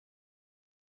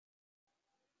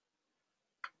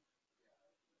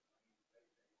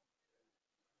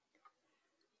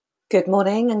Good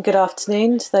morning and good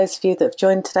afternoon to those of you that have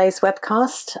joined today's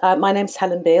webcast. My name's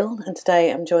Helen Beal, and today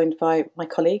I'm joined by my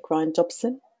colleague, Ryan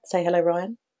Dobson. Say hello,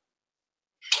 Ryan.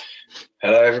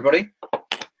 Hello, everybody.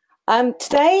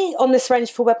 Today on this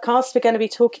Rangeful webcast, we're going to be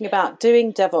talking about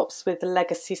doing DevOps with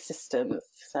legacy systems.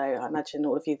 So I imagine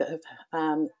all of you that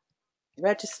have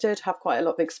registered have quite a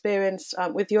lot of experience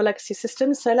with your legacy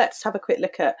systems. So let's have a quick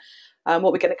look at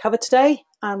what we're going to cover today.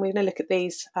 And we're going to look at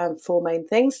these four main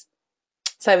things.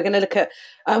 So we're going to look at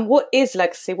what is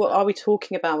legacy? What are we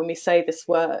talking about when we say this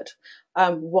word?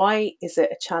 Why is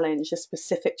it a challenge, a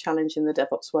specific challenge in the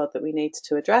DevOps world that we need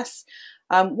to address?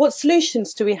 What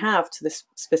solutions do we have to this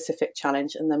specific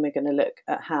challenge? And then we're going to look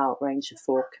at how Ranger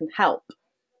 4 can help.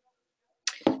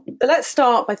 But let's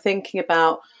start by thinking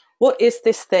about what is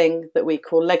this thing that we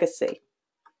call legacy?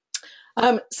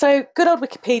 So good old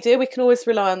Wikipedia, we can always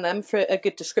rely on them for a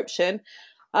good description.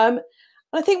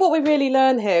 I think what we really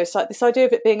learn here is like this idea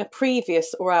of it being a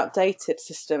previous or outdated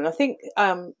system. And I think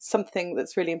something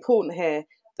that's really important here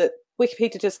that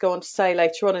Wikipedia does go on to say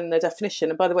later on in the definition,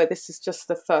 and by the way, this is just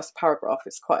the first paragraph,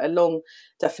 it's quite a long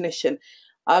definition,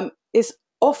 is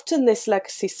often this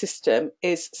legacy system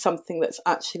is something that's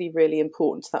actually really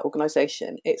important to that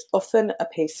organisation. It's often a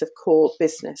piece of core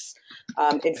business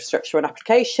infrastructure and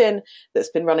application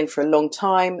that's been running for a long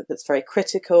time, that's very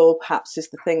critical, perhaps is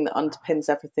the thing that underpins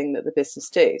everything that the business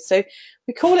do. So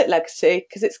we call it legacy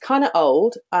because it's kind of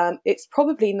old. It's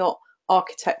probably not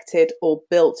architected or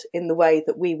built in the way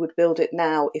that we would build it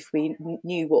now if we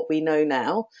knew what we know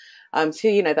now. So,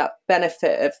 you know, that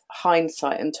benefit of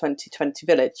hindsight and 2020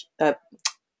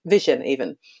 vision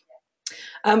even.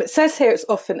 It says here it's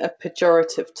often a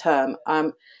pejorative term.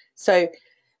 So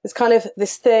there's kind of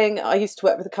this thing. I used to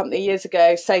work with a company years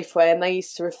ago, Safeway, and they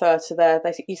used to refer to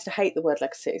they used to hate the word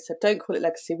legacy. So don't call it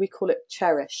legacy, we call it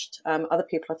cherished. Other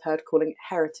people I've heard calling it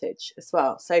heritage as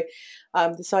well. So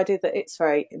this idea that it's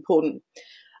very important.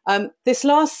 This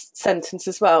last sentence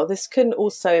as well, this can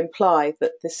also imply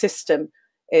that the system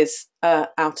is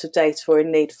out of date or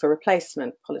in need for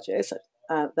replacement. Apologies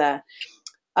there.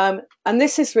 And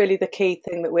this is really the key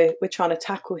thing that we're trying to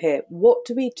tackle here. What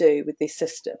do we do with these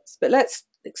systems? But let's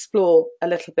explore a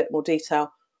little bit more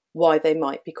detail why they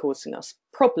might be causing us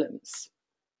problems.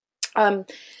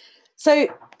 So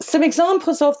some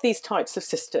examples of these types of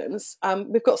systems,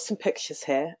 we've got some pictures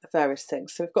here of various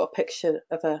things. So we've got a picture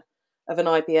of an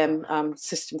IBM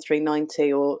System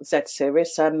 390 or Z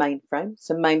series mainframe.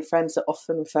 So mainframes are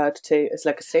often referred to as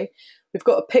legacy. We've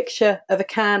got a picture of a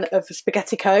can of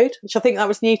spaghetti code, which I think that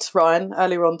was new to Ryan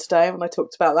earlier on today when I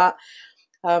talked about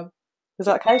that. Was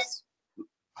that the case?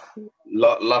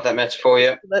 Love that metaphor,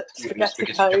 yeah. Spaghetti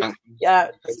code.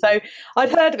 Yeah, so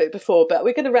I'd heard of it before, but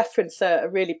we're going to reference a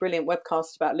really brilliant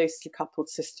webcast about loosely coupled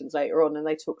systems later on, and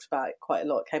they talked about it quite a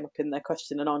lot. It came up in their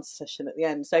question and answer session at the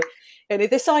end. So, you know,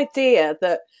 this idea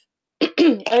that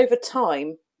over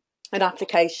time an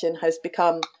application has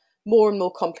become more and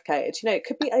more complicated. You know, it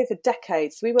could be over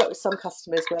decades. We work with some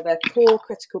customers where their core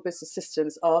critical business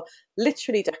systems are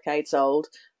literally decades old,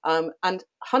 and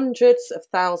hundreds of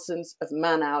thousands of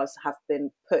man hours have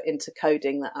been put into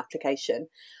coding that application.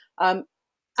 And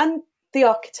the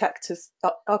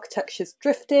architecture's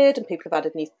drifted and people have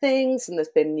added new things, and there's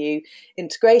been new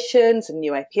integrations and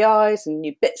new APIs and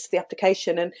new bits of the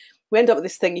application, and we end up with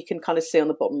this thing you can kind of see on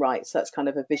the bottom right. So that's kind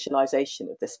of a visualization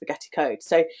of the spaghetti code.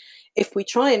 So if we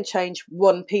try and change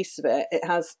one piece of it, it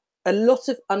has a lot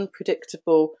of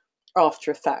unpredictable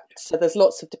after effects. So there's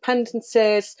lots of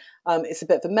dependencies. It's a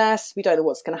bit of a mess. We don't know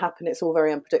what's going to happen. It's all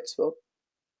very unpredictable.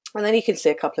 And then you can see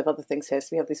a couple of other things here. So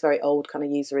we have these very old kind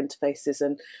of user interfaces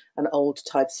and old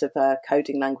types of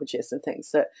coding languages and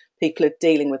things that people are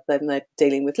dealing with. Then they're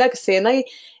dealing with legacy, and they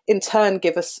in turn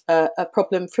give us a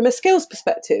problem from a skills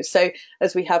perspective. So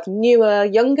as we have newer,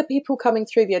 younger people coming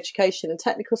through the education and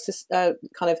technical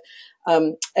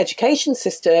education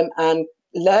system and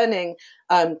learning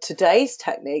today's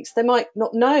techniques, they might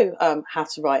not know how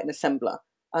to write an assembler.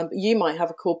 But you might have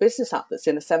a core business app that's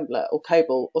in assembler or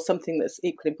COBOL or something that's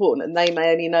equally important, and they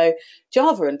may only know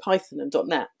Java and Python and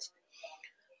 .NET.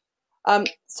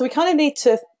 So we kind of need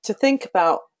to think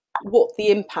about what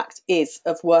the impact is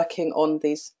of working on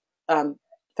these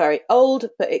very old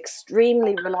but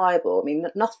extremely reliable. I mean,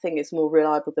 nothing is more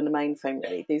reliable than a mainframe,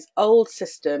 really. These old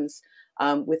systems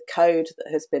with code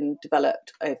that has been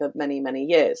developed over many, many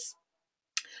years.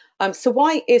 So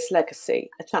why is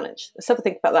legacy a challenge? Let's have a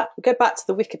think about that. We'll go back to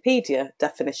the Wikipedia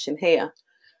definition here.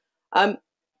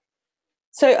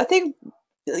 So I think,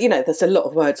 you know, there's a lot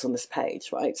of words on this page,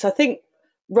 right? So I think,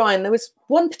 Ryan, there was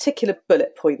one particular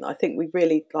bullet point that I think we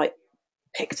really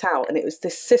picked out, and it was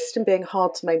this system being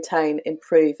hard to maintain,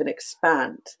 improve and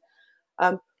expand.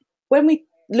 When we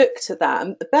looked at that,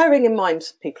 and bearing in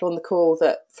mind, people on the call,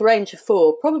 that for Range of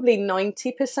 4, probably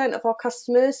 90% of our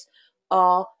customers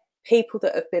are people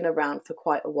that have been around for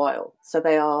quite a while. So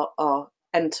they are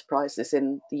enterprises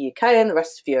in the UK and the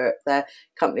rest of Europe. They're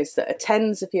companies that are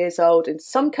tens of years old. In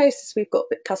some cases, we've got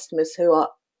customers who are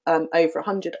over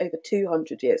 100, over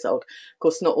 200 years old. Of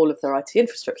course, not all of their IT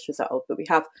infrastructure is that old, but we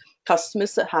have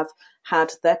customers that have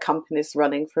had their companies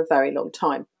running for a very long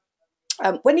time.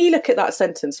 When you look at that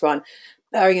sentence, Ryan,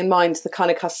 bearing in mind the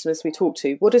kind of customers we talk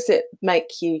to, what does it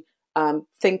make you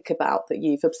think about that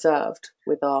you've observed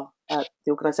with the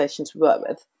organisations we work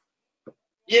with?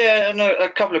 Yeah, no, a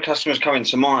couple of customers coming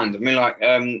to mind. I mean, like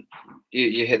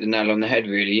you hit the nail on the head,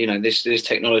 really. You know, this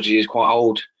technology is quite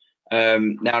old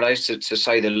nowadays, to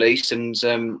say the least. And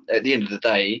at the end of the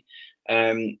day,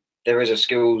 there is a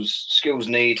skills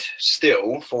need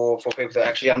still for people that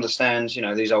actually understand, you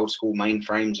know, these old school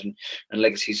mainframes and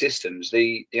legacy systems.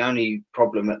 The only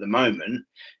problem at the moment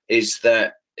is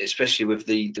that, especially with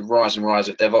the rise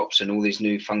of DevOps and all these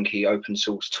new funky open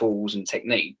source tools and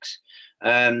techniques,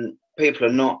 people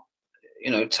are not, you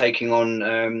know, taking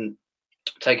on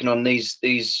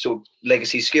these sort of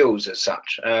legacy skills as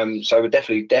such. So we're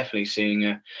definitely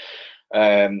seeing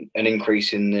an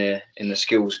increase in the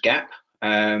skills gap,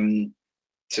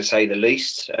 to say the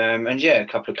least. And yeah, a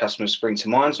couple of customers spring to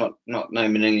mind, not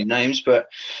naming any names, but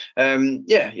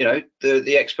yeah, you know,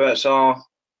 the experts are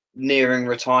nearing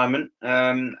retirement,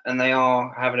 and they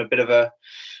are having a bit of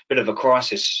a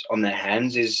crisis on their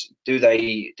hands. Is do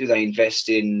they invest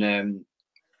in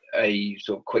a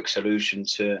sort of quick solution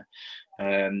to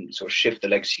sort of shift the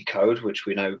legacy code, which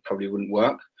we know probably wouldn't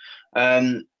work,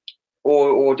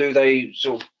 or do they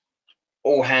sort of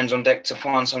all hands on deck to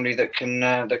find somebody that can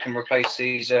replace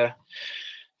these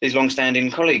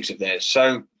long-standing colleagues of theirs?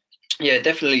 So yeah,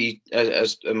 definitely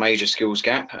a major skills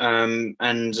gap, and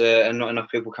not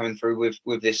enough people coming through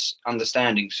with this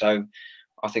understanding. So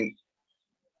I think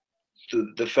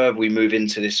the further we move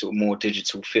into this sort of more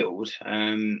digital field,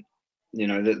 you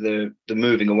know, the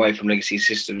moving away from legacy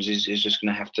systems is just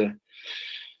going to have to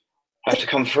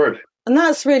come through. And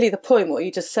that's really the point, what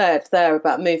you just said there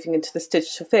about moving into this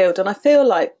digital field. And I feel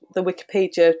like the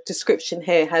Wikipedia description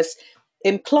here has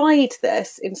implied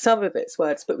this in some of its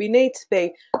words, but we need to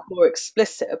be more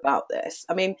explicit about this.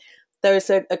 I mean, there is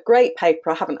a great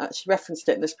paper, I haven't actually referenced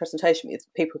it in this presentation, but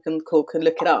people can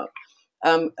look it up.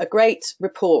 A great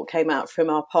report came out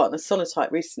from our partner Sonatype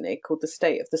recently called The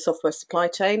State of the Software Supply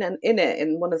Chain. And in it,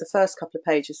 in one of the first couple of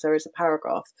pages, there is a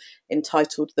paragraph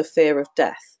entitled The Fear of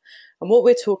Death. And what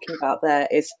we're talking about there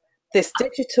is this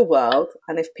digital world,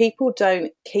 and if people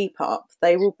don't keep up,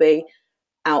 they will be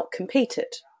out-competed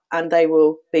and they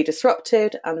will be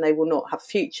disrupted and they will not have a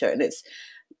future. And it's,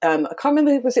 I can't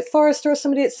remember, was it Forrester or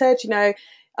somebody that said, you know,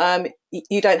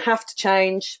 you don't have to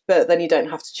change, but then you don't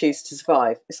have to choose to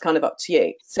survive. It's kind of up to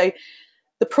you. So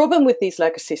the problem with these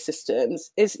legacy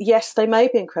systems is, yes, they may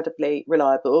be incredibly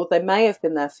reliable. They may have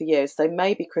been there for years. They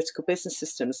may be critical business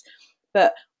systems,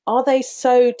 but are they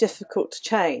so difficult to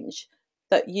change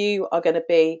that you are going to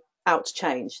be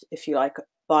outchanged, if you like,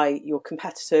 by your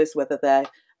competitors, whether they're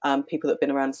people that have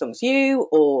been around as long as you,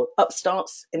 or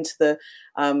upstarts into the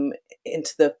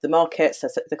markets, so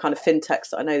the kind of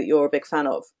fintechs that I know that you're a big fan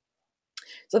of.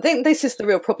 So I think this is the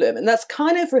real problem, and that's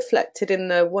kind of reflected in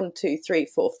the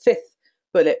 5th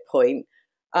bullet point.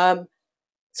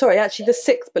 Sorry, actually the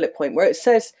 6th bullet point, where it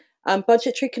says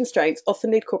budgetary constraints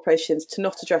often lead corporations to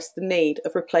not address the need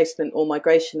of replacement or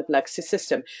migration of legacy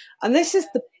system. And this is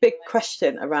the big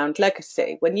question around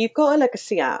legacy. When you've got a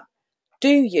legacy app, do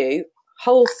you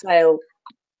wholesale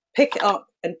pick it up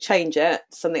and change it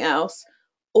to something else,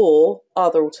 or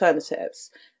are there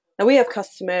alternatives? Now, we have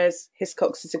customers,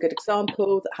 Hiscox is a good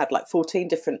example, that had like 14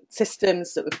 different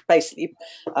systems that were basically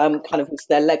kind of was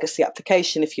their legacy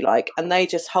application, if you like, and they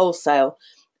just wholesale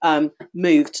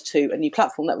moved to a new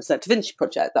platform. That was their Da Vinci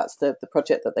project. That's the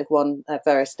project that they've won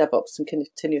various DevOps and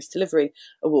continuous delivery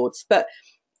awards. But,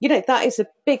 you know, that is a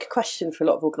big question for a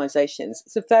lot of organisations.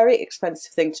 It's a very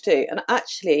expensive thing to do. And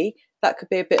actually, that could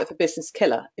be a bit of a business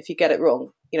killer if you get it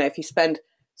wrong. You know, if you spend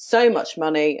so much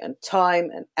money and time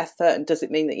and effort, and does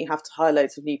it mean that you have to hire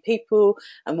loads of new people?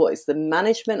 And what is the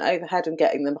management overhead and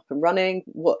getting them up and running?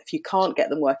 What if you can't get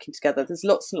them working together? There's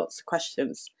lots and lots of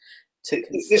questions to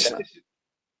consider.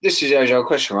 This is the age-old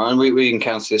question, right? And we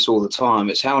encounter this all the time.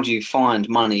 It's how do you find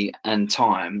money and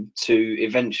time to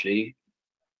eventually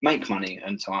make money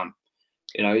and time?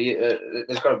 You know,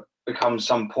 there's got to become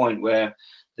some point where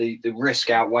the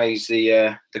risk outweighs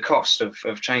the cost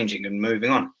of changing and moving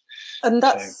on. And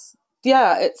that's, so.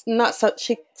 Yeah, that's such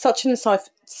an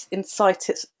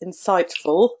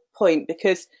insightful point,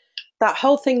 because that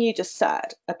whole thing you just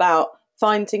said about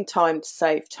finding time to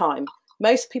save time,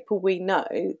 most people we know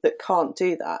that can't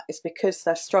do that is because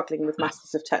they're struggling with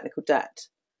masses of technical debt.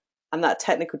 And that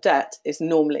technical debt is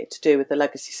normally to do with the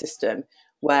legacy system,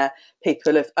 where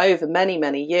people have, over many,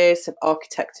 many years, have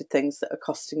architected things that are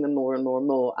costing them more and more and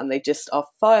more, and they just are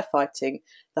firefighting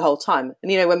the whole time.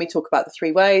 And, you know, when we talk about the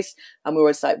 3 ways, and we're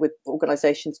always like, with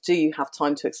organisations, do you have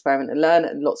time to experiment and learn?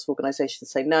 And lots of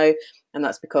organisations say no, and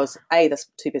that's because A, they're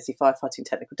too busy firefighting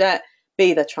technical debt,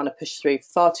 B, they're trying to push through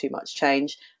far too much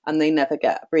change, and they never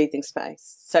get a breathing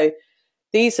space. So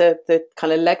these are the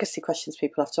kind of legacy questions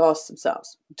people have to ask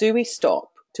themselves. Do we stop?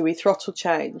 Do we throttle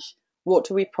change? What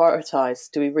do we prioritise?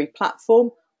 Do we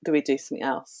re-platform? Do we do something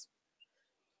else?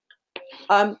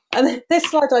 And this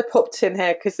slide I popped in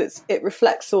here because it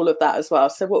reflects all of that as well.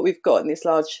 So what we've got in these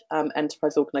large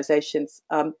enterprise organisations,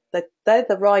 they're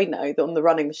the rhino on the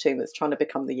running machine that's trying to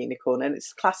become the unicorn. And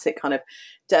it's classic kind of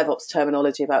DevOps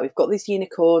terminology about we've got these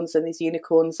unicorns, and these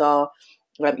unicorns are,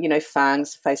 you know,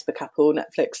 FANGs, Facebook, Apple,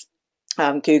 Netflix,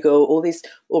 Google, all these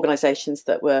organisations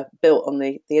that were built on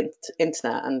the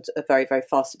internet and are very, very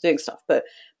fast at doing stuff. But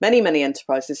many, many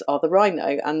enterprises are the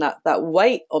rhino, and that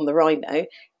weight on the rhino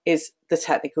is the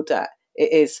technical debt.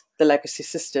 It is the legacy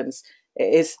systems.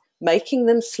 It is making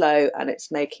them slow, and it's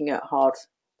making it hard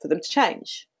for them to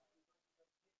change.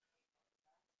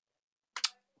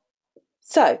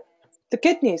 So the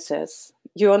good news is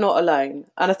you are not alone.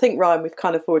 And I think, Ryan, we've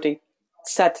kind of already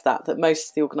said that most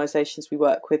of the organisations we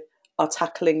work with are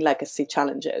tackling legacy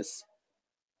challenges.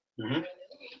 Mm-hmm.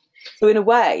 So in a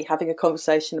way, having a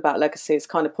conversation about legacy is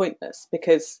kind of pointless,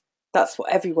 because that's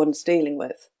what everyone's dealing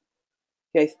with.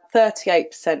 You know,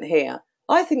 38% here.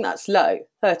 I think that's low,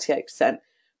 38%.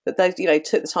 But they, you know,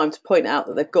 took the time to point out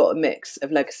that they've got a mix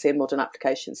of legacy and modern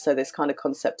applications. So this kind of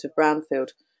concept of brownfield,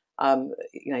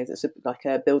 you know, that's like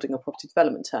a building or property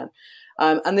development term.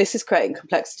 And this is creating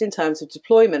complexity in terms of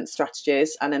deployment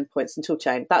strategies and endpoints and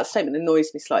toolchain. That statement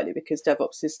annoys me slightly, because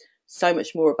DevOps is so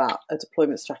much more about a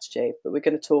deployment strategy, but we're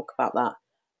going to talk about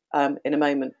that in a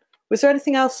moment. Was there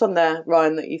anything else on there,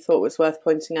 Ryan, that you thought was worth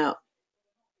pointing out?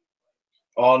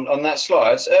 On that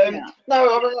slide?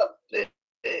 No, I mean,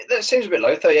 that seems a bit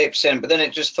low, 38%, but then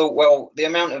it just thought, well, the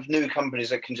amount of new companies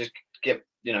that can just get,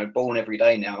 you know, born every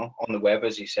day now on the web,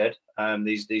 as you said,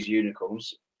 these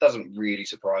unicorns, doesn't really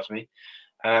surprise me.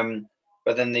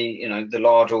 But then the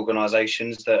large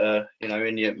organisations that are, you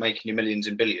know, making your millions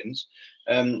and billions,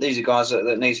 these are guys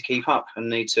that need to keep up and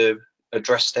need to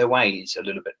address their ways a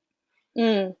little bit.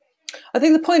 Mm. I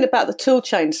think the point about the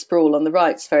toolchain sprawl on the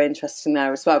right is very interesting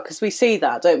there as well, because we see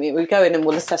that, don't we? We go in and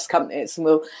we'll assess companies and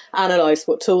we'll analyse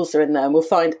what tools are in there, and we'll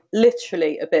find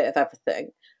literally a bit of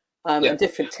everything. And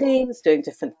different teams doing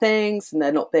different things, and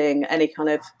there not being any kind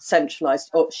of centralised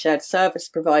or shared service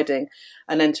providing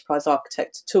an enterprise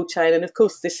architected toolchain. And of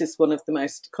course, this is one of the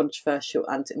most controversial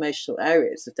and emotional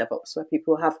areas of DevOps, where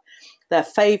people have their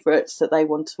favourites that they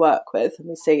want to work with, and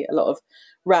we see a lot of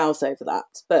rows over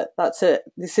that. But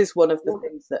this is one of the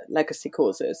things that legacy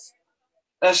causes.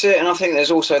 That's it, and I think there's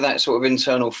also that sort of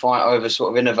internal fight over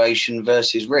sort of innovation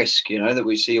versus risk, you know, that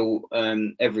we see all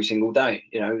every single day.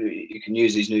 You know, you can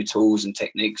use these new tools and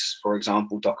techniques, for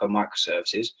example, Docker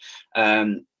microservices.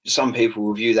 Some people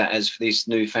will view that as these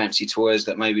new fancy toys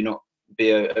that maybe not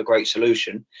be a great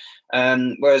solution,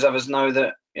 whereas others know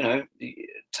that, you know,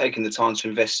 taking the time to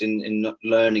invest in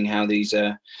learning how these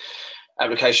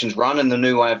applications run and the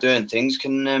new way of doing things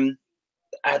can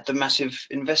add the massive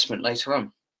investment later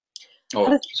on.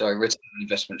 Return on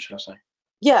investment, should I say?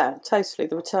 Yeah, totally,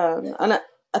 the return. And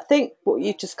I think what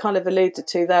you just kind of alluded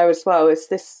to there as well is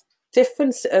this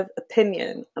difference of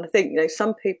opinion. And I think, you know,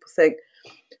 some people think,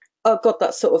 oh God,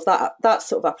 that's sort of that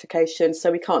sort of application,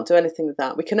 so we can't do anything with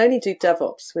that. We can only do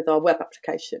DevOps with our web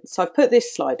applications. So I've put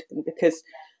this slide in because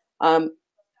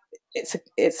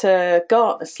it's a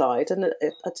Gartner slide, and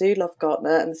I do love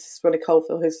Gartner, and this is Ronnie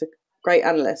Colville, who's a great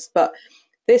analyst, but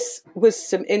this was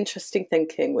some interesting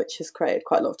thinking, which has created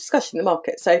quite a lot of discussion in the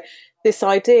market. So this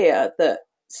idea that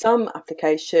some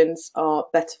applications are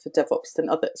better for DevOps than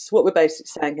others. What we're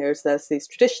basically saying here is there's these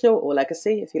traditional or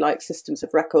legacy, if you like, systems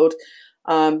of record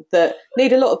that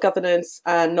need a lot of governance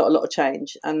and not a lot of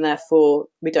change, and therefore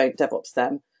we don't DevOps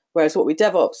them. Whereas what we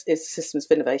DevOps is systems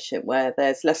of innovation, where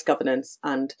there's less governance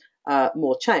and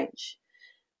more change.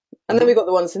 And then we've got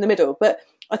the ones in the middle. But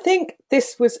I think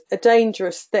this was a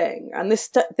dangerous thing. And this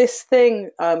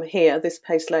thing here, this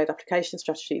pace-layered application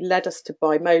strategy, led us to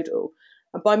bimodal.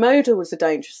 And bimodal was a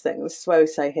dangerous thing. This is where we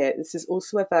say here, this is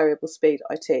also a variable speed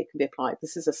IT can be applied.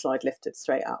 This is a slide lifted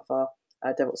straight out of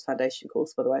our DevOps Foundation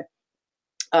course, by the way.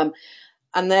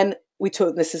 And then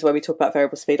this is where we talk about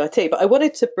variable speed IT, but I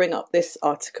wanted to bring up this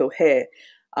article here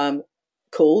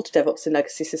called DevOps and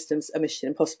Legacy Systems, a Mission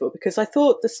Impossible, because I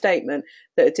thought the statement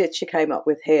that Aditya came up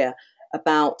with here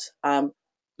about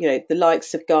the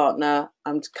likes of Gartner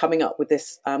coming up with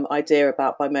this idea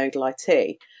about bimodal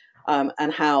IT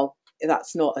and how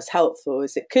that's not as helpful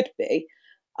as it could be.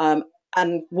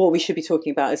 And what we should be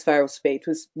talking about as variable speed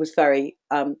was very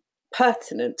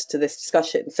pertinent to this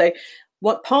discussion. So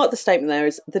what part of the statement there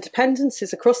is the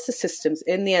dependencies across the systems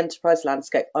in the enterprise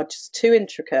landscape are just too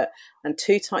intricate and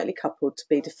too tightly coupled to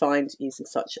be defined using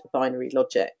such a binary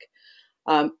logic.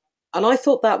 And I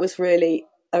thought that was really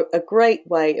a great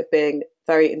way of being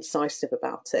very incisive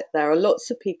about it. There are lots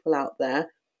of people out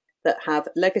there that have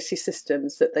legacy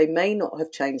systems that they may not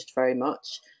have changed very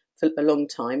much for a long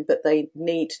time, but they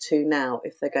need to now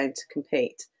if they're going to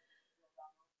compete.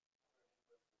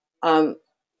 So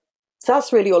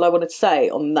that's really all I wanted to say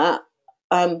on that.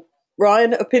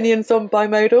 Ryan, opinions on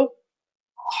bimodal?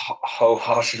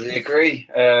 Wholeheartedly agree.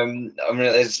 I mean,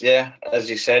 as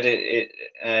you said, it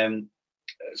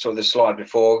sort of the slide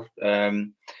before,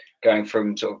 going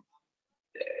from sort of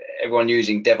everyone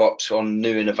using DevOps on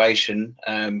new innovation,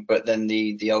 but then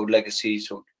the old legacy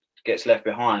sort of gets left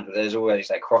behind. There's always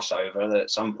that crossover that at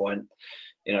some point,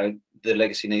 the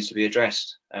legacy needs to be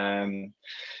addressed.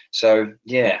 So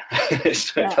yeah,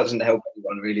 it doesn't help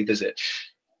anyone really, does it?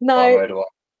 No.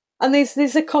 And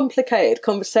these are complicated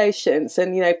conversations,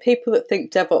 and people that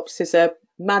think DevOps is a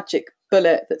magic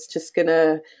bullet that's just going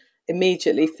to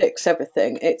immediately fix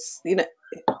everything. It's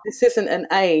this isn't an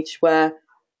age where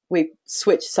we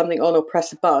switch something on or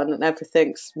press a button and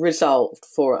everything's resolved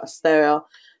for us. There are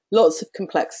lots of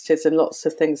complexities and lots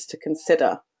of things to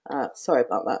consider. Sorry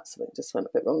about that, something just went a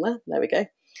bit wrong there. There we go.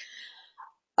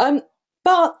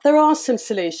 But there are some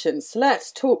solutions. So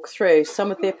let's talk through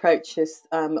some of the approaches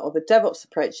or the DevOps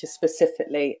approaches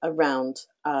specifically around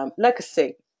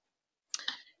legacy.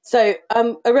 So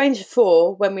a range of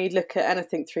four, when we look at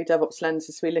anything through DevOps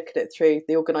lenses, we look at it through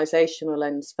the organizational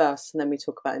lens first, and then we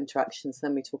talk about interactions, and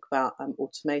then we talk about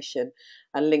automation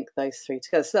and link those three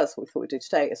together. So that's what we thought we'd do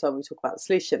today as well when we talk about the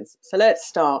solutions. So let's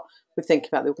start with thinking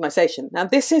about the organization. Now,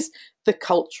 this is the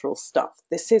cultural stuff.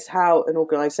 This is how an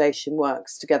organization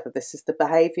works together. This is the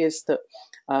behaviors that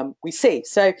we see.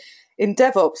 So in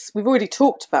DevOps, we've already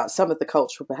talked about some of the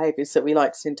cultural behaviors that we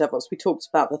like to see in DevOps. We talked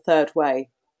about the third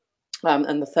way.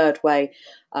 And the third way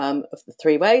of the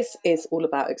three ways is all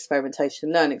about experimentation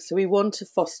and learning. So we want to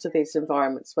foster these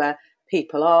environments where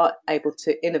people are able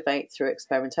to innovate through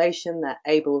experimentation. They're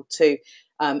able to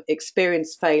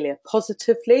experience failure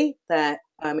positively. They're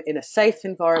in a safe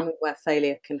environment where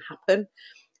failure can happen,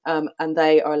 and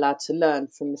they are allowed to learn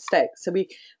from mistakes. So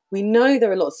we know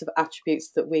there are lots of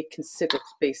attributes that we consider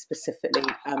to be specifically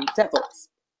DevOps.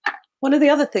 One of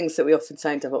the other things that we often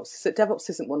say in DevOps is that DevOps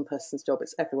isn't one person's job,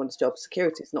 it's everyone's job.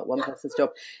 Security is not one person's job,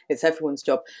 it's everyone's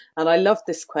job. And I love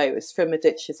this quote, it's from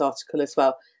Aditya's article as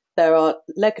well. There are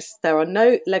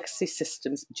no legacy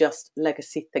systems, just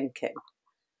legacy thinking.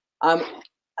 And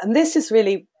this is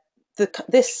really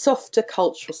this softer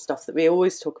cultural stuff that we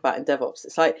always talk about in DevOps.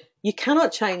 It's like you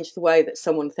cannot change the way that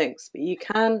someone thinks, but you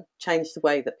can change the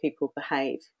way that people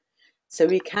behave. So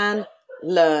we can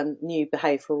learn new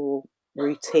behavioural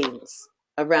routines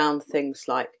around things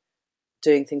like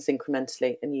doing things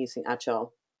incrementally and using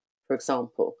agile, for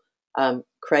example,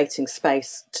 creating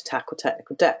space to tackle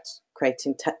technical debt,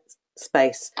 creating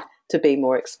space to be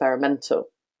more experimental.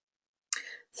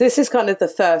 So this is kind of the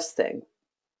first thing.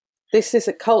 This is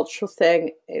a cultural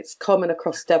thing. It's common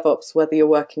across DevOps, whether you're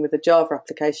working with a Java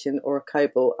application or a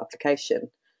COBOL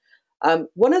application.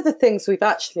 One of the things we've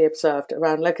actually observed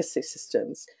around legacy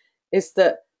systems is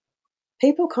that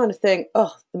people kind of think,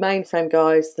 oh, the mainframe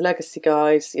guys, the legacy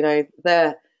guys,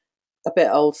 they're a bit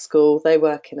old school, they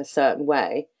work in a certain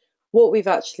way. What we've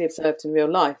actually observed in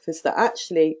real life is that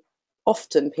actually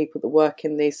often people that work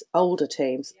in these older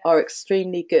teams are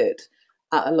extremely good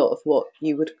at a lot of what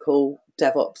you would call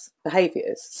DevOps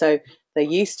behaviours. So they're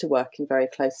used to working very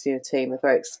closely in a team, they're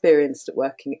very experienced at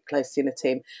working closely in a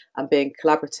team and being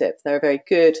collaborative. They're very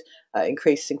good at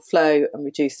increasing flow and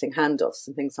reducing handoffs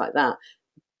and things like that.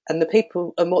 And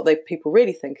what people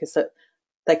really think is that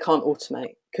they can't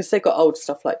automate because they've got old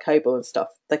stuff like COBOL and stuff.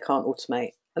 They can't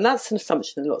automate, and that's an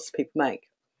assumption that lots of people make.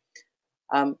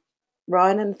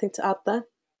 Ryan, anything to add there?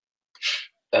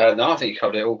 No, I think you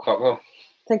covered it all quite well.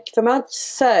 Thank you very much.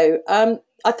 So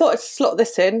I thought I'd slot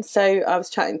this in. So I was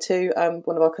chatting to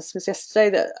one of our customers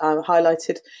yesterday that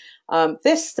highlighted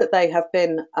that they have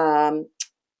been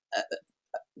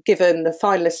given the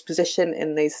finalist position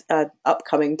in these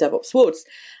upcoming DevOps awards.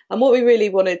 And what we really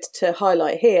wanted to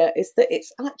highlight here is that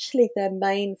it's actually their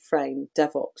mainframe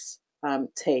DevOps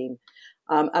team.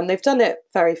 And they've done it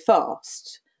very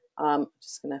fast. I'm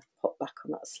just going to pop back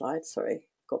on that slide. Sorry,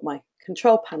 I've got my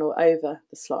control panel over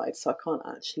the slide, so I can't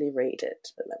actually read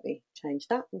it. But let me change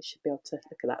that. We should be able to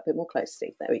look at that a bit more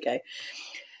closely. There we go.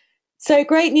 So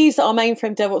great news that our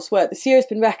mainframe DevOps work this year has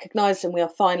been recognised, and we are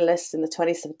finalists in the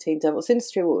 2017 DevOps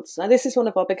Industry Awards. Now, this is one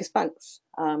of our biggest banks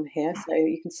here. So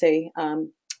you can see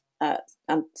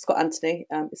and Scott Anthony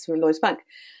is from Lloyds Bank.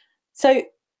 So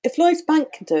if Lloyds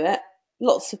Bank can do it,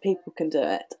 lots of people can do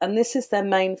it. And this is their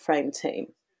mainframe team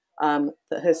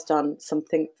that has done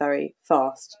something very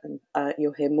fast. And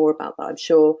you'll hear more about that, I'm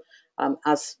sure,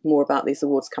 as more about these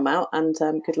awards come out. And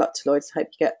good luck to Lloyds. I hope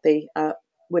you get the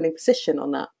winning position on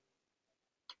that.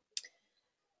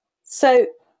 So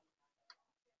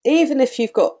even if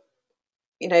you've got,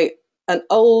 an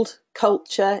old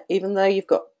culture, even though you've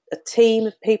got a team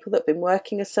of people that have been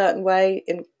working a certain way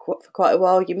for quite a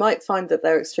while, you might find that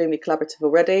they're extremely collaborative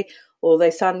already, or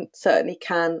they certainly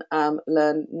can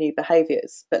learn new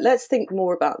behaviours. But let's think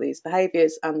more about these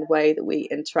behaviours and the way that we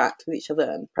interact with each other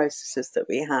and the processes that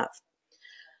we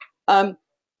have.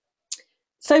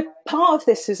 So part of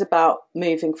this is about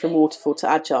moving from waterfall to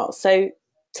agile. So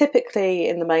typically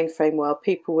in the mainframe world,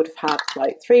 people would have had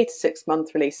like 3 to 6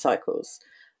 month release cycles,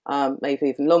 maybe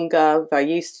even longer,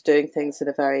 very used to doing things in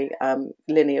a very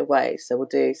linear way. So we'll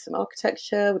do some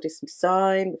architecture, we'll do some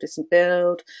design, we'll do some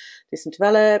build, do some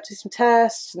develop, do some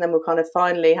tests, and then we'll kind of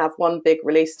finally have one big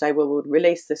release day where we'll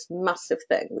release this massive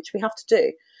thing, which we have to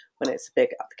do when it's a big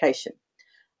application.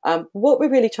 What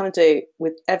we're really trying to do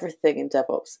with everything in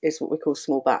DevOps is what we call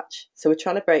small batch. So we're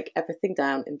trying to break everything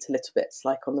down into little bits,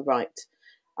 like on the right.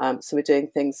 So we're doing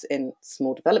things in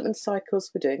small development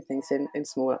cycles, we're doing things in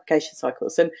small application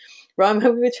cycles. And Ryan,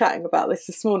 when we were chatting about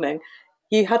this morning,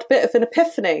 you had a bit of an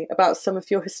epiphany about some of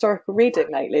your historical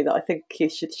reading lately that I think you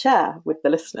should share with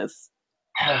the listeners.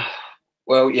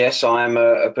 Well, yes, I am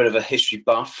a bit of a history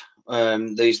buff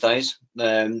these days.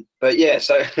 But yeah,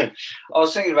 so I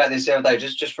was thinking about this the other day,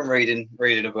 just from reading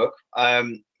a book.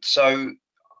 So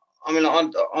I mean,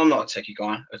 I'm not a techie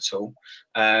guy at all.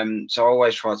 So I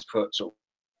always try to put sort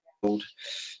of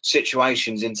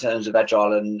situations in terms of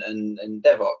agile and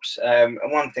DevOps. And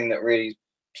one thing that really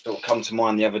sort of come to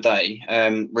mind the other day,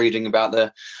 reading about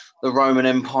the Roman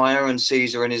Empire and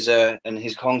Caesar and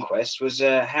his conquest, was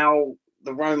how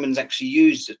the Romans actually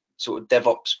used sort of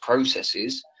DevOps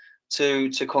processes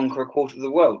to conquer a quarter of the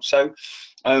world. So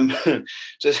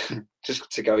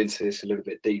just to go into this a little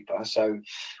bit deeper. So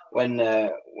when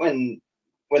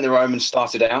the Romans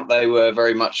started out, they were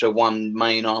very much a one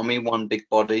main army, one big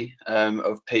body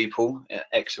of people,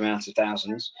 X amount of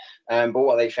thousands. But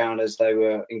what they found as they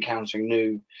were encountering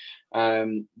new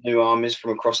armies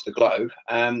from across the globe,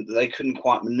 they couldn't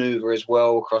quite maneuver as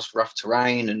well across rough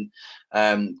terrain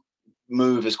and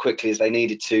move as quickly as they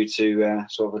needed to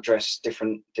sort of address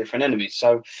different enemies.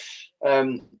 So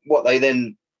what they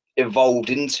then evolved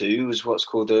into was what's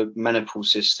called the maniple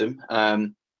system.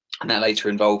 And that later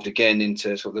evolved again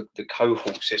into sort of the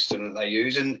cohort system that they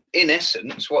use. And in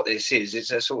essence, what this is,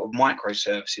 it's a sort of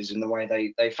microservices in the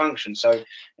way they function. So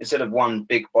instead of one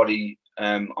big body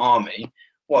army,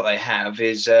 what they have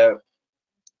is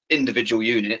individual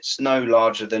units no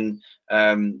larger than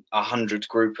 100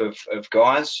 group of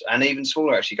guys, and even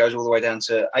smaller, actually goes all the way down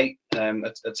to 8,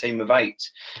 a team of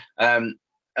 8. And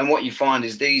what you find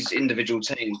is these individual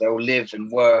teams, they'll live and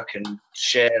work and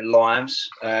share lives,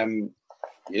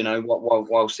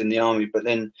 whilst in the army. But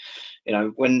then,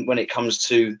 when it comes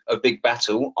to a big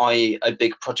battle, i.e. a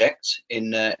big project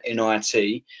in IT,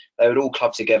 they would all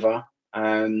club together,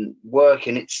 work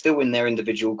in it, still in their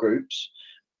individual groups,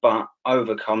 but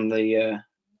overcome the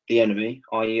enemy,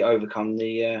 i.e. overcome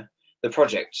the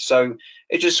project. So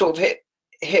it just sort of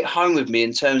hit home with me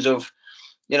in terms of,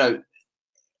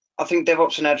 I think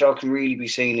DevOps and Agile can really be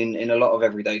seen in a lot of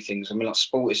everyday things. I mean, like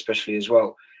sport especially as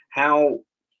well. How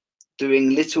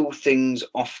doing little things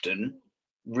often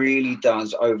really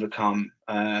does overcome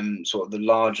sort of the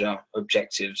larger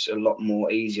objectives a lot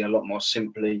more easy, a lot more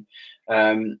simply,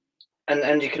 and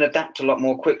you can adapt a lot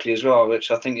more quickly as well, which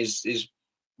I think is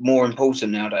more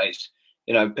important nowadays.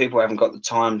 People haven't got the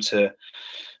time to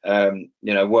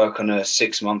work on a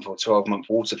 6-month or 12-month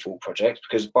waterfall project,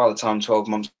 because by the time 12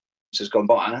 months has gone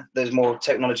by, there's more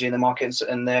technology in the market,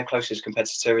 and their closest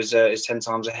competitor is 10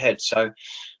 times ahead. So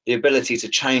the ability to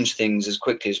change things as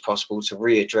quickly as possible, to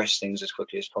readdress things as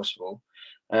quickly as possible,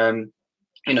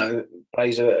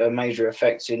 plays a major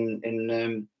effect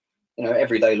in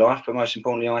everyday life, but most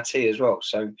importantly IT as well.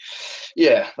 So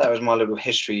yeah, that was my little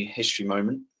history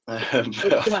moment.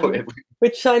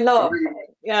 Which I love.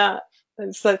 Yeah,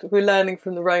 it's like we're learning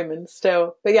from the Romans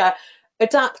still. But yeah,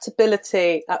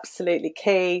 adaptability, absolutely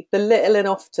key. The little and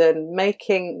often,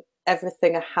 making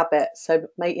everything a habit. So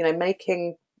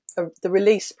making the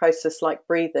release process like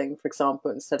breathing, for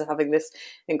example, instead of having this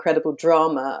incredible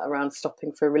drama around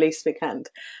stopping for a release weekend.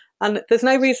 And there's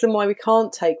no reason why we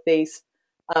can't take these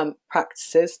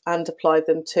practices and apply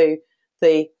them to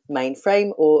the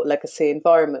mainframe or legacy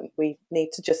environment. We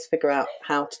need to just figure out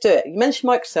how to do it. You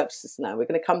mentioned microservices now. We're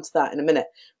going to come to that in a minute.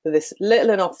 But this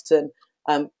little and often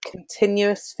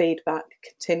continuous feedback,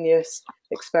 continuous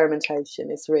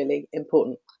experimentation is really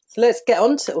important. So let's get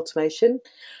on to automation.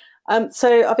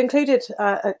 So I've included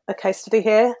a case study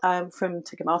here from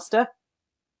Ticketmaster.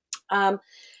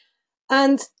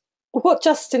 And what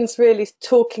Justin's really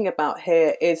talking about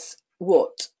here is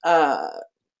what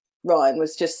Ryan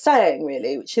was just saying,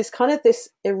 really, which is kind of this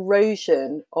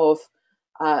erosion of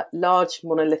large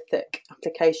monolithic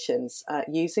applications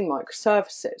using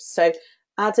microservices. So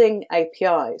adding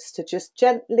APIs to just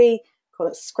gently kind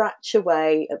of scratch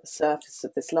away at the surface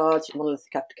of this large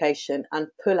monolithic application and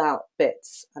pull out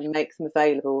bits and make them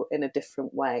available in a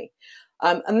different way.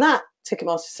 And that,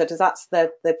 Ticketmaster said, is that's their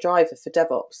driver for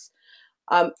DevOps.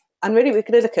 And really, we're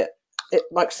going to look at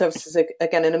microservices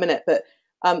again in a minute, but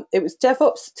it was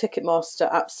DevOps Ticketmaster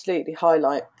absolutely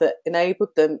highlight that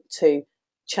enabled them to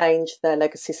change their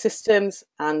legacy systems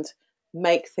and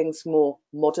make things more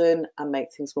modern and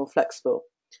make things more flexible.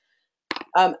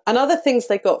 And other things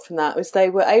they got from that was they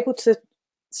were able to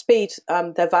speed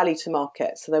their value to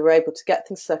market. So they were able to get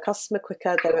things to their customer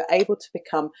quicker. They were able to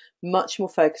become much more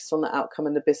focused on the outcome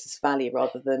and the business value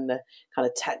rather than the kind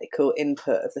of technical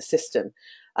input of the system.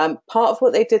 Part of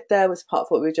what they did there was part of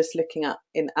what we were just looking at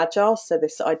in Agile. So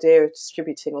this idea of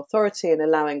distributing authority and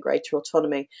allowing greater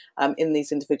autonomy in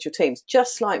these individual teams,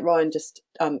 just like Ryan just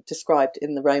described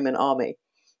in the Roman army.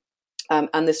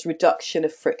 And this reduction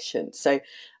of friction. So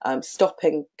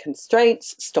stopping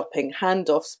constraints, stopping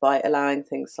handoffs by allowing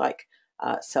things like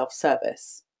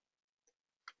self-service.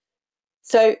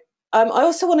 So I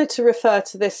also wanted to refer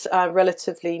to this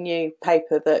relatively new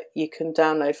paper that you can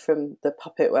download from the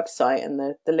Puppet website, and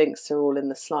the links are all in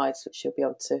the slides, which you'll be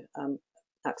able to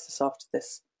access after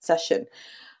this session.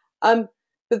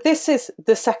 But this is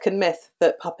the second myth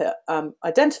that Puppet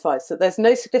identifies, that there's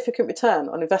no significant return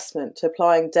on investment to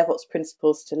applying DevOps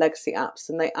principles to legacy apps,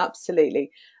 and they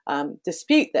absolutely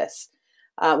dispute this.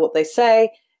 What they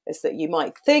say is that you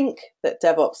might think that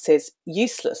DevOps is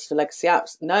useless for legacy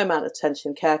apps. No amount of attention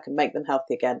and care can make them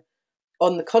healthy again.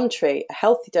 On the contrary, a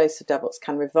healthy dose of DevOps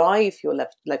can revive your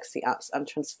legacy apps and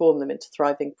transform them into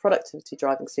thriving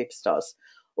productivity-driving superstars,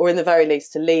 or in the very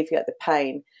least, alleviate the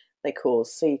pain they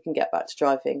cause so you can get back to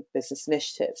driving business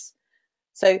initiatives.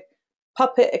 So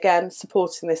Puppet, again,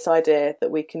 supporting this idea that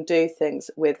we can do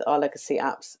things with our legacy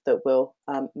apps that will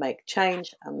make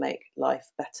change and make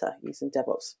life better using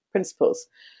DevOps principles.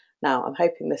 Now, I'm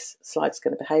hoping this slide's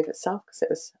going to behave itself, because it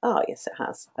was, yes, it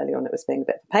has. Earlier on, it was being a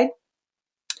bit of a pain.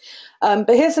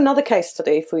 But here's another case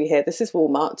study for you here. This is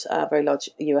Walmart, a very large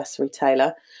US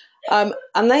retailer. And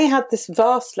they had this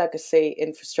vast legacy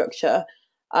infrastructure,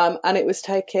 and it was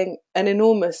taking an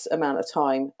enormous amount of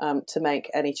time to make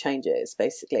any changes,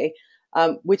 basically,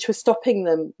 which was stopping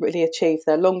them really achieve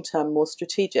their long-term, more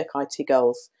strategic IT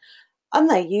goals. And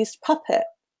they used Puppet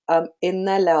in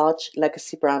their large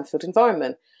legacy brownfield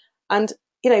environment. And,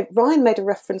 Ryan made a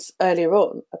reference earlier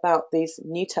on about these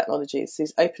new technologies,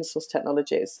 these open source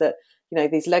technologies that,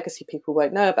 these legacy people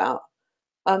won't know about.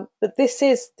 But this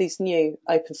is these new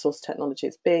open source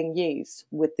technologies being used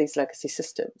with these legacy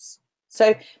systems.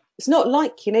 So it's not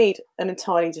like you need an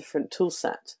entirely different tool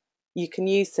set. You can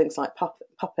use things like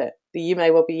Puppet that you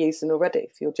may well be using already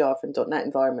for your Java and .NET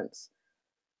environments.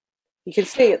 You can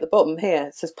see at the bottom here,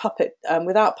 it says Puppet.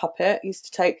 Without Puppet, it used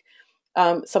to take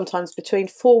sometimes between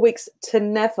 4 weeks to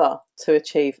never to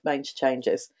achieve major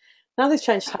changes. Now these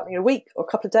changes are happening in a week or a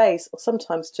couple of days, or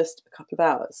sometimes just a couple of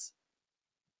hours.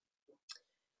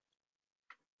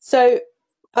 So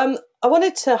I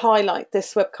wanted to highlight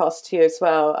this webcast to you as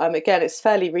well. Again, it's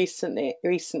fairly recent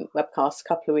webcast, a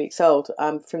couple of weeks old,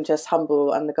 from Jess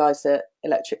Humble and the guys at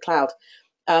Electric Cloud.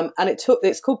 And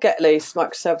it's called Get Loose,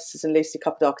 Microservices and Loosely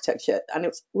Coupled Architecture. And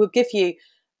it will give you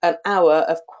an hour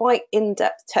of quite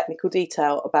in-depth technical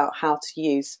detail about how to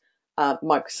use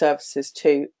microservices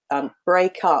to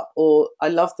break up, or I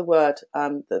love the word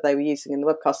that they were using in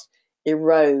the webcast,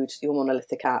 erode your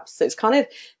monolithic apps. So it's kind of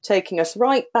taking us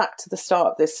right back to the start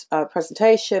of this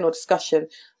presentation or discussion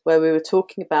where we were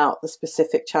talking about the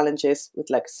specific challenges with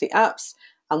legacy apps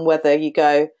and whether you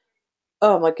go,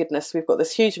 oh my goodness, we've got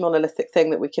this huge monolithic thing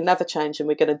that we can never change and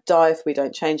we're going to die if we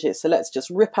don't change it. So let's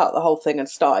just rip out the whole thing and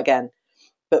start again.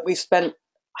 But we've spent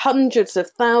hundreds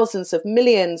of thousands of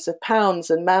millions of pounds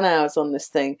and man hours on this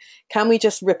thing. Can we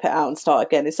just rip it out and start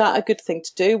again? Is that a good thing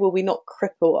to do? Will we not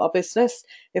cripple our business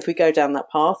if we go down that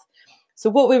path? So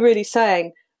what we're really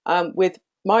saying with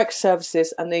microservices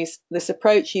and this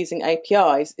approach using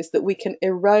APIs is that we can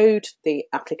erode the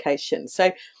application.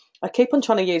 So I keep on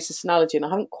trying to use this analogy and I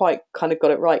haven't quite kind of got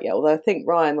it right yet, although I think,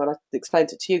 Ryan, when I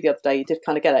explained it to you the other day, you did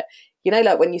kind of get it. You know,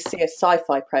 like when you see a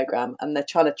sci-fi program and they're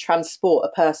trying to transport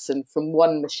a person from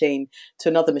one machine to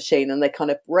another machine and they kind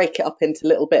of break it up into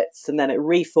little bits and then it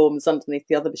reforms underneath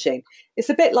the other machine. It's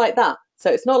a bit like that.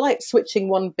 So it's not like switching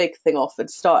one big thing off and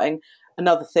starting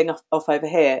another thing off over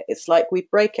here. It's like we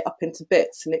break it up into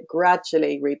bits and it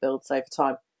gradually rebuilds over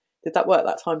time. Did that work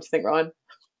that time, do you think, Ryan?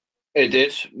 It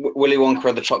did. Willy Wonka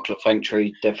and the Chocolate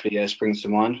Factory definitely springs to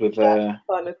mind with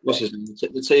what's his name,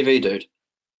 the TV dude.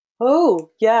 Oh,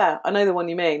 yeah, I know the one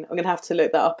you mean. I'm going to have to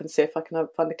look that up and see if I can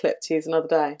find a clip to use another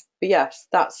day. But yes,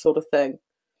 that sort of thing.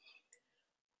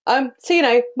 So, you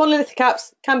know, monolithic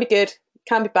apps can be good,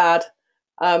 can be bad.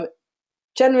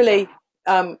 Generally,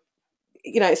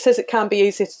 you know, it says it can be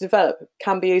easier to develop,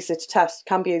 can be easier to test,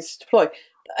 can be easier to deploy.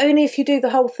 But only if you do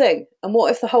the whole thing. And what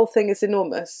if the whole thing is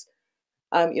enormous?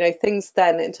 You know, things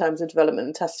then in terms of development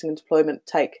and testing and deployment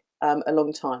take a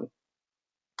long time.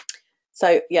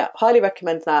 So yeah, highly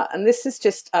recommend that. And this is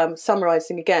just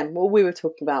summarising again what we were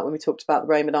talking about when we talked about the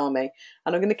Roman army.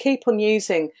 And I'm going to keep on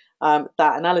using that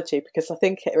analogy because I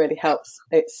think it really helps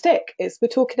it stick. We're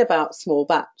talking about small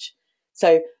batch.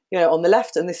 So, you know, on the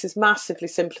left, and this is massively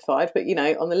simplified, but, you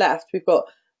know, on the left, we've got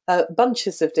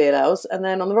bunches of DLLs. And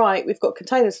then on the right, we've got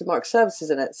containers with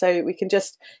microservices in it. So we can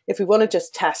just, if we want to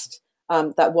just test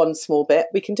that one small bit,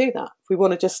 we can do that. If we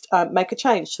want to just make a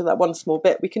change to that one small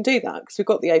bit, we can do that because we've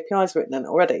got the APIs written in it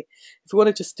already. If we want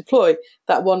to just deploy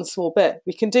that one small bit,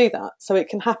 we can do that. So it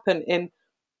can happen in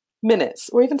minutes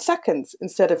or even seconds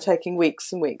instead of taking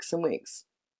weeks and weeks and weeks.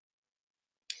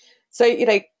 So, you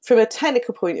know, from a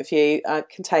technical point of view,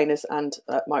 containers and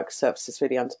microservices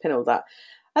really underpin all that.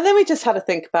 And then we just had to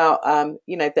think about,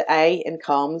 you know, the A in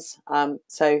CALMS.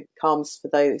 So CALMS, for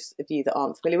those of you that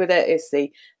aren't familiar with it, is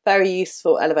the very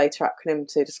useful elevator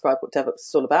acronym to describe what DevOps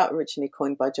is all about, originally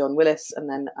coined by John Willis, and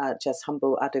then Jez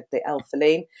Humble added the L for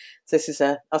lean. So this is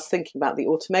us thinking about the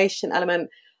automation element.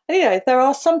 And, you know, there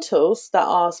are some tools that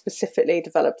are specifically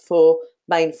developed for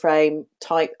mainframe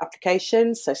type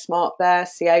applications. So SmartBear,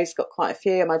 CA's got quite a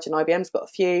few. I imagine IBM's got a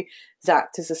few.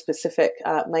 Zact is a specific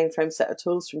mainframe set of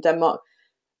tools from Denmark.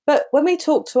 But when we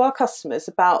talk to our customers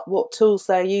about what tools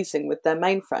they're using with their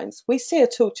mainframes, we see a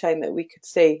tool chain that we could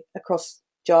see across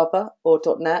Java or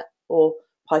 .NET or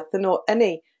Python or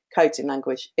any coding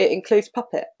language. It includes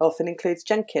Puppet, often includes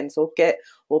Jenkins or Git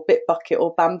or Bitbucket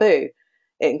or Bamboo.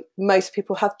 Most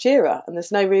people have Jira, and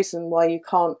there's no reason why you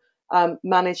can't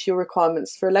manage your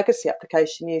requirements for a legacy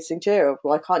application using Jira.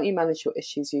 Why can't you manage your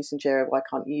issues using Jira? Why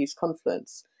can't you use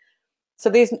Confluence?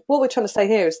 So what we're trying to say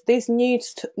here is these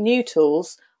new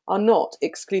tools are not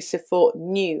exclusive for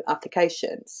new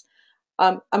applications.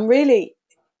 And really,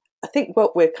 I think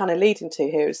what we're kind of leading to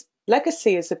here is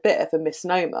legacy is a bit of a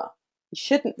misnomer. You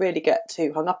shouldn't really get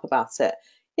too hung up about it.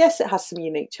 Yes, it has some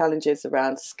unique challenges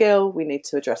around skill. We need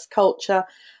to address culture.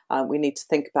 We need to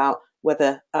think about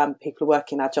whether people are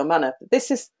working in an agile manner. But this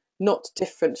is not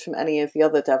different from any of the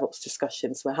other DevOps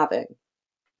discussions we're having.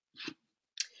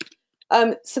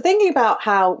 So thinking about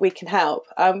how we can help,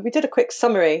 we did a quick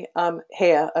summary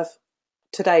here of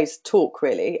today's talk,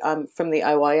 really, from the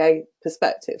OIA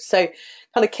perspective. So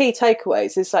kind of key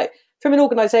takeaways is like, from an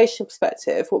organisation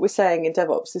perspective, what we're saying in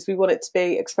DevOps is we want it to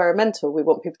be experimental. We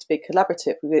want people to be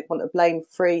collaborative. We want a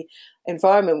blame-free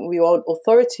environment. We want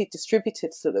authority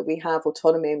distributed so that we have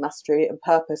autonomy and mastery and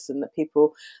purpose, and that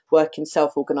people work in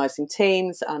self-organising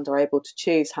teams and are able to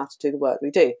choose how to do the work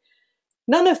we do.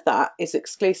 None of that is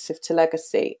exclusive to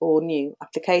legacy or new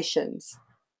applications.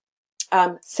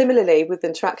 Similarly, with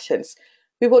interactions,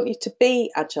 we want you to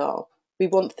be agile. We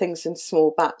want things in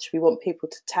small batch. We want people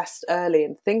to test early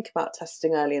and think about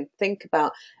testing early and think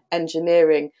about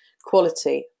engineering,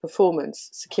 quality, performance,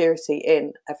 security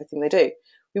in everything they do.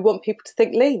 We want people to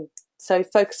think lean. So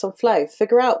focus on flow,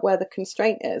 figure out where the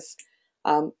constraint is,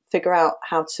 figure out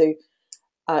how to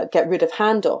get rid of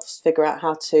handoffs, figure out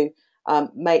how to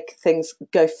make things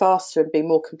go faster and be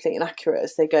more complete and accurate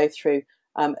as they go through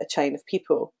a chain of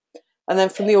people. And then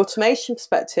from the automation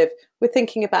perspective, we're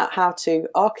thinking about how to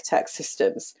architect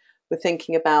systems. We're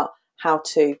thinking about how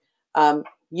to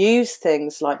use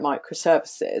things like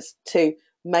microservices to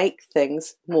make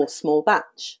things more small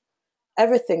batch.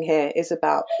 Everything here is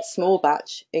about small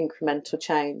batch incremental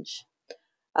change.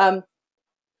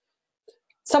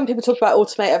 Some people talk about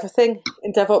automate everything.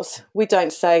 In DevOps, we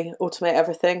don't say automate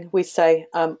everything. We say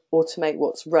automate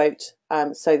what's rote.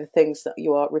 So the things that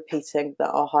you are repeating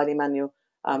that are highly manual,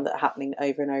 that are happening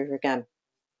over and over again.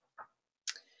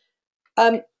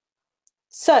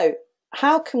 So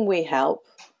how can we help?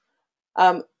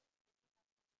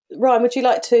 Ryan, would you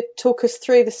like to talk us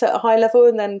through this at a high level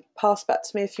and then pass back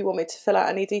to me if you want me to fill out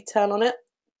any detail on it?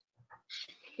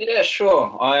 Yeah,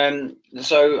 sure.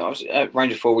 So obviously at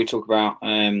Ranger 4, we talk about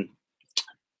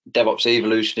DevOps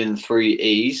evolution in 3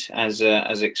 E's, as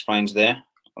explains there.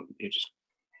 I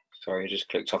just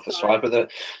clicked off the slide, but the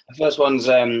first one's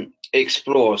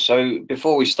explore. So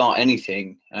before we start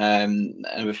anything, and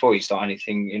before you start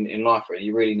anything in life,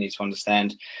 you really need to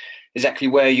understand exactly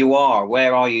where you are.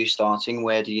 Where are you starting?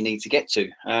 Where do you need to get to?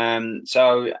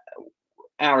 So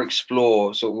our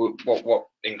explore, so what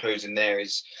includes in there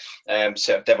is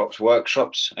set of DevOps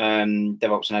workshops,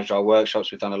 DevOps and Agile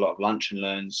workshops. We've done a lot of lunch and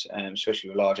learns, especially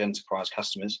with large enterprise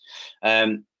customers.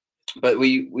 But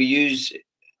we use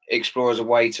explore as a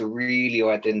way to really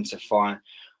identify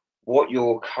what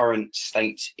your current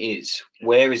state is.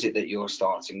 Where is it that you're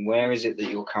starting? Where is it that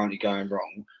you're currently going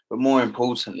wrong? But more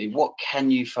importantly, what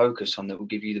can you focus on that will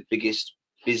give you the biggest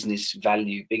business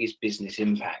value, biggest business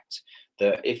impact?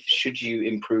 That if should you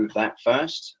improve that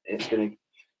first, it's going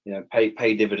to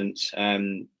pay dividends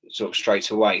sort of straight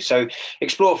away. So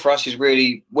explore for us is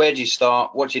really, where do you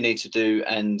start, what do you need to do,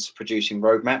 and producing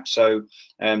roadmaps. So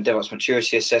DevOps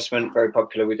maturity assessment, very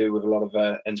popular. We do with a lot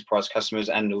of enterprise customers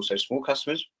and also small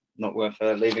customers, not worth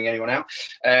leaving anyone out.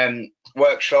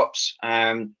 Workshops,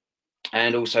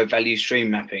 and also value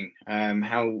stream mapping.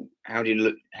 How do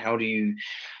you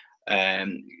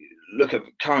look at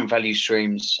current value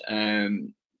streams,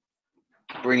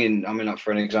 bring in, like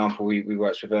for an example, we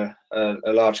worked with a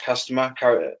large customer.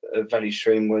 Current value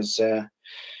stream was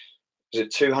it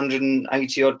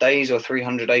 280 odd days or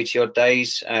 380 odd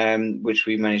days, which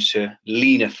we managed to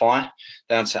leanify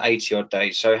down to 80 odd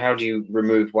days. So how do you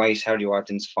remove waste? How do you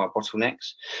identify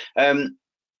bottlenecks?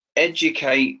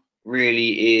 Educate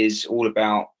really is all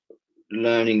about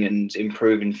learning and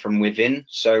improving from within.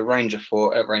 So at Ranger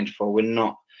 4, we're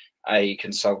not a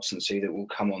consultancy that will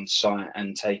come on site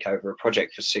and take over a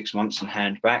project for 6 months and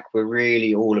hand back. We're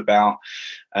really all about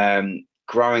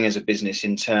growing as a business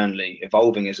internally,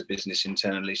 evolving as a business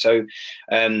internally. So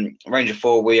Ranger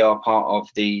 4, we are part of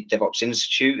the DevOps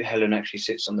Institute. Helen actually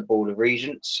sits on the board of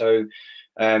regents. So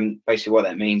basically what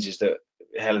that means is that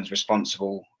Helen's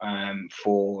responsible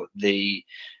for the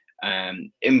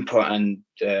input and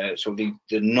sort of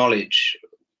the knowledge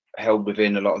held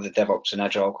within a lot of the DevOps and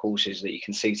Agile courses that you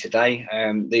can see today.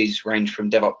 These range from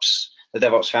the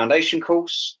DevOps Foundation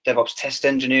course, DevOps Test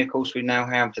Engineer course. We now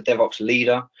have the DevOps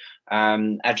Leader,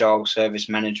 Agile Service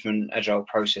Management, Agile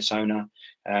Process Owner,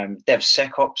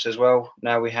 DevSecOps as well.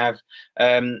 Now we have.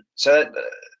 So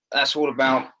that's all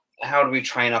about how do we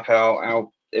train up our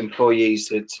employees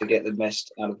to get the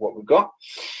best out of what we've got.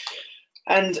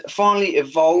 And finally,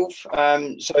 evolve.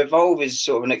 So evolve is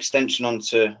sort of an extension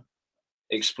onto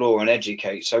explore and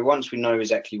educate. So once we know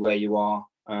exactly where you are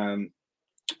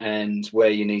and where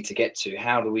you need to get to,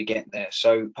 how do we get there?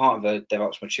 So part of a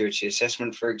DevOps maturity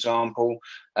assessment, for example,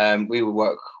 we will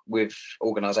work with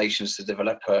organizations to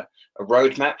develop a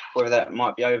roadmap, whether that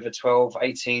might be over 12,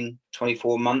 18,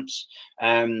 24 months.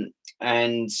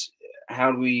 And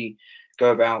how do we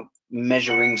go about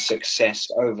measuring success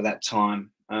over that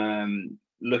time?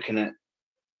 Looking at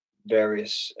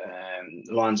various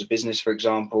lines of business, for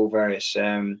example, various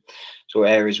sort of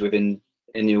areas within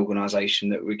the organization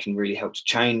that we can really help to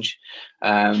change.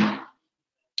 Helen,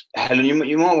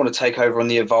 you might want to take over on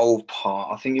the evolve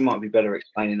part. I think you might be better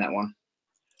explaining that one.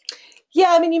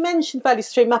 Yeah, I mean, you mentioned value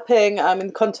stream mapping in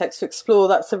the context of explore.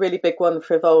 That's a really big one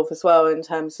for evolve as well in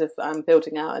terms of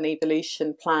building out an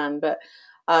evolution plan. But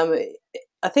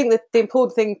I think that the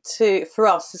important thing for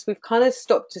us is we've kind of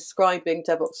stopped describing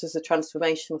DevOps as a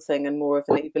transformational thing and more of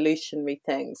an evolutionary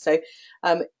thing. So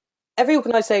every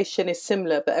organisation is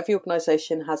similar, but every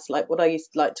organisation has like what I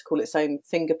used to like to call its own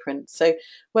fingerprint. So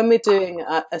when we're doing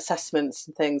assessments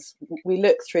and things, we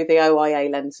look through the OIA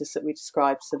lenses that we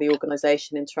described, so the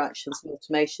organisation, interactions and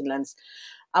automation lens,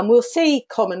 and we'll see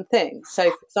common things.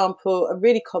 So for example, a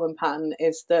really common pattern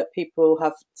is that people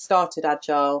have started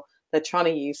Agile, they're trying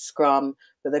to use Scrum,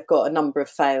 but they've got a number of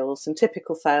fails, and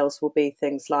typical fails will be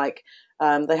things like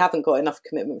They haven't got enough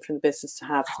commitment from the business to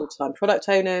have full-time product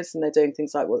owners, and they're doing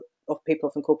things like what people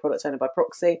often call product owner by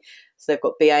proxy. So they've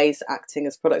got BAs acting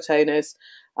as product owners,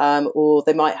 or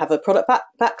they might have a product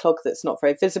backlog that's not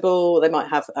very visible. They might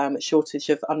have a shortage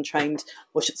of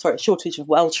shortage of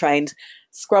well-trained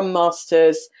Scrum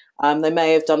masters. They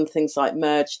may have done things like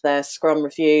merge their Scrum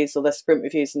reviews or their sprint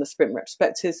reviews and the sprint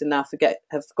retrospectives, and now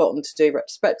have forgotten to do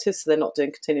retrospectives, so they're not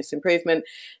doing continuous improvement.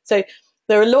 So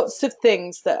there are lots of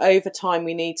things that over time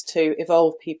we need to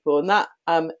evolve people, and that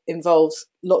involves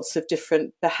lots of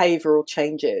different behavioural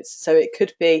changes. So it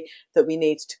could be that we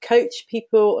need to coach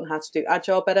people on how to do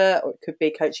agile better, or it could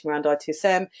be coaching around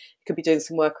ITSM. It could be doing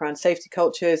some work around safety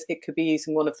cultures. It could be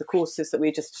using one of the courses that we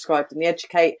just described in the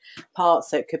educate part.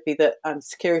 So it could be that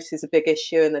security is a big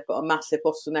issue and they've got a massive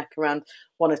bottleneck around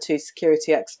one or two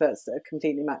security experts that are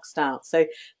completely maxed out. So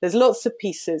there's lots of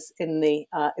pieces in the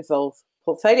Evolve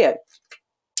portfolio.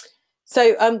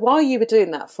 So while you were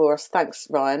doing that for us, thanks,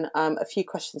 Ryan, a few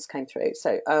questions came through.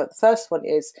 So the first one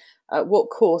is, what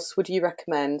course would you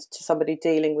recommend to somebody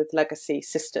dealing with legacy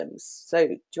systems? So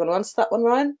do you want to answer that one,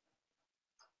 Ryan?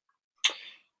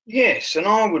 Yes, and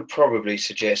I would probably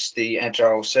suggest the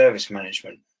Agile Service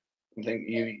Management. I think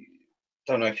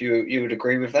don't know if you would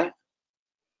agree with that?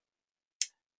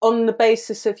 On the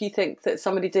basis of you think that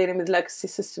somebody dealing with legacy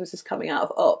systems is coming out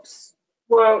of ops?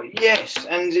 Well, yes,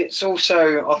 and it's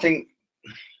also, I think,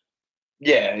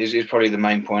 yeah, is probably the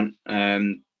main point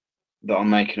that I'm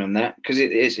making on that, because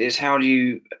it's how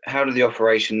do the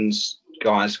operations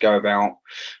guys go about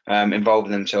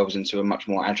involving themselves into a much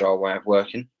more agile way of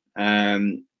working,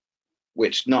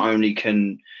 which not only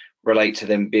can relate to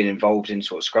them being involved in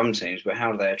sort of Scrum teams, but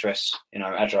how do they address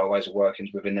agile ways of working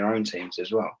within their own teams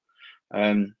as well?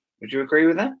 Would you agree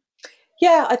with that?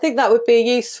 Yeah, I think that would be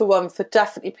a useful one for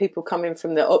definitely people coming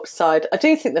from the ops side. I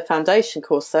do think the foundation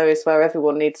course, though, is where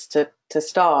everyone needs to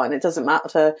start. And it doesn't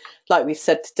matter, like we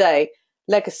said today,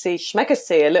 legacy,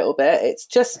 schmegacy a little bit. It's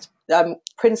just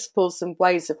principles and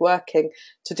ways of working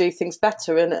to do things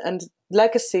better. And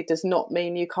legacy does not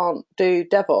mean you can't do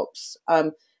DevOps.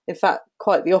 In fact,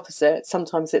 quite the opposite.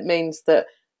 Sometimes it means that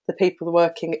the people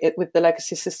working with the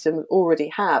legacy system already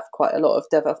have quite a lot of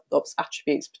DevOps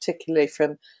attributes, particularly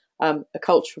from a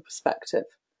cultural perspective.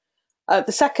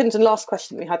 The second and last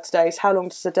question we had today is, how long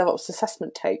does a DevOps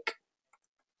assessment take?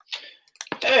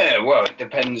 Well, it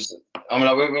depends. I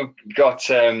mean, we've got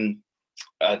a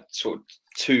sort of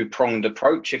two-pronged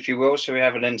approach, if you will. So we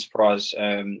have an enterprise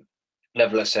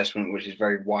level assessment, which is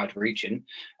very wide-reaching,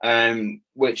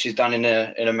 which is done in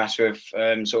a matter of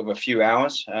sort of a few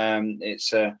hours.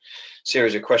 It's a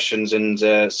series of questions and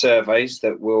surveys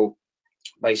that will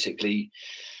basically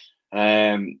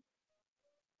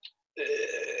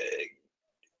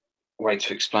way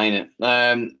to explain it.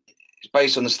 It's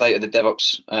based on the state of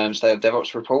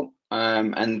DevOps report,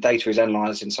 and data is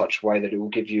analysed in such a way that it will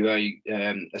give you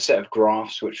a set of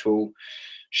graphs which will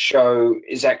show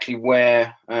exactly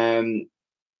where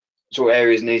sort of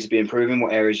areas need to be improving,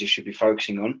 what areas you should be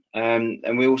focusing on,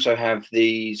 and we also have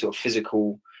the sort of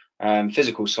physical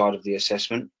side of the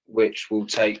assessment, which will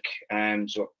take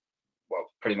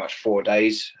pretty much 4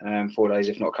 days,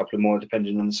 if not a couple of more,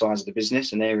 depending on the size of the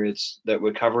business and areas that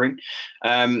we're covering.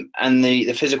 And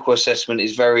the physical assessment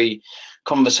is very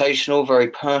conversational, very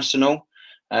personal.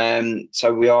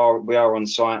 So we are on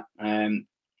site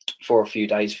for a few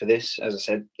days for this. As I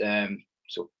said,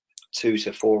 sort of 2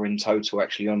 to 4 in total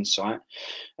actually on site,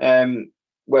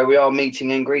 where we are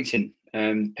meeting and greeting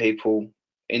people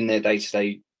in their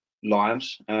day-to-day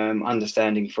lives,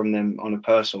 understanding from them on a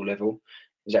personal level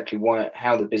exactly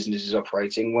how the business is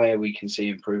operating, where we can see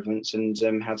improvements,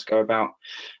 and how to go about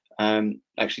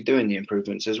actually doing the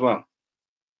improvements as well.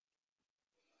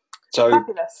 So,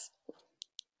 fabulous.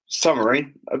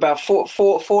 Summary: about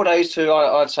four days to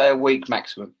I'd say a week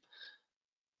maximum.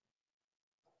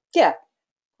 Yeah,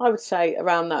 I would say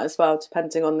around that as well,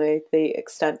 depending on the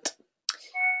extent.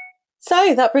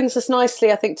 So that brings us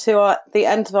nicely, I think, to the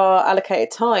end of our allocated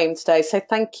time today. So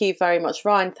thank you very much,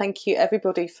 Ryan. Thank you,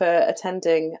 everybody, for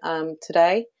attending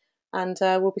today. And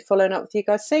we'll be following up with you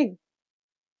guys soon.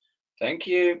 Thank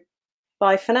you.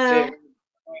 Bye for now.